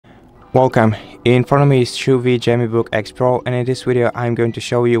Welcome. In front of me is CHUWI GemiBook X Pro, and in this video I'm going to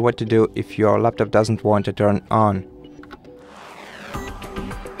show you what to do if your laptop doesn't want to turn on.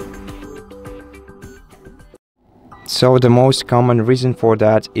 So the most common reason for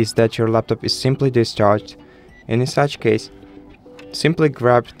that is that your laptop is simply discharged, and in such case simply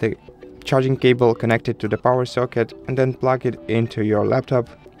grab the charging cable connected to the power socket and then plug it into your laptop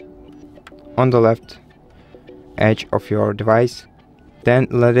on the left edge of your device. Then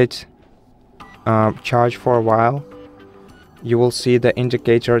let it charge for a while. You will see the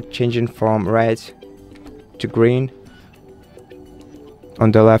indicator changing from red to green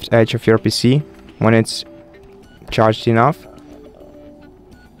on the left edge of your PC when it's charged enough,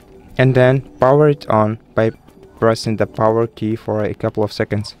 and then power it on by pressing the power key for a couple of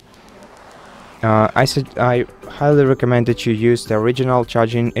seconds. I highly recommend that you use the original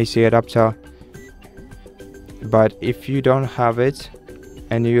charging AC adapter, but if you don't have it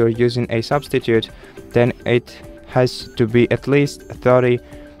and you're using a substitute, then it has to be at least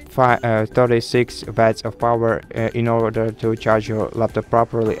 36 watts of power in order to charge your laptop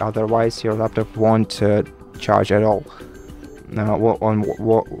properly. Otherwise your laptop won't charge at all,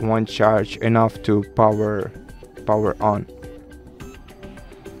 won't charge enough to power on.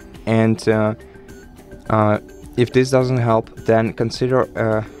 And if this doesn't help, then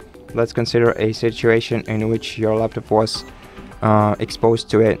let's consider a situation in which your laptop was exposed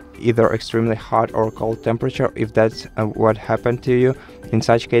to it either extremely hot or cold temperature. If that's what happened to you, in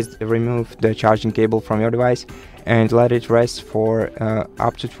such case remove the charging cable from your device and let it rest for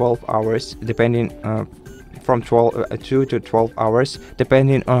up to 12 hours, depending from 2 to 12 hours,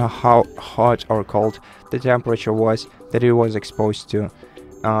 depending on how hot or cold the temperature was that it was exposed to.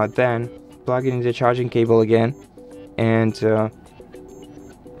 Then plug in the charging cable again and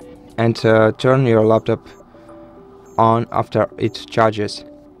turn your laptop on after it charges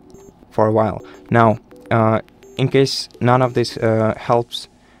for a while. Now, in case none of this helps,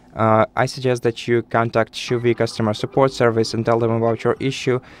 I suggest that you contact CHUWI customer support service and tell them about your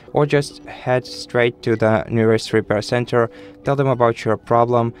issue, or just head straight to the nearest repair center, tell them about your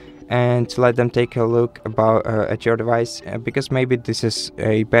problem and let them take a look at your device, because maybe this is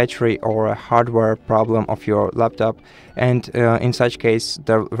a battery or a hardware problem of your laptop, and in such case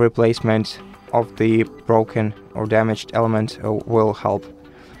the replacement of the broken or damaged element will help.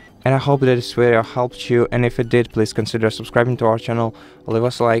 And I hope that this video helped you, and if it did, please consider subscribing to our channel, leave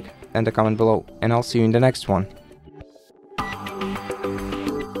us a like and a comment below, and I'll see you in the next one.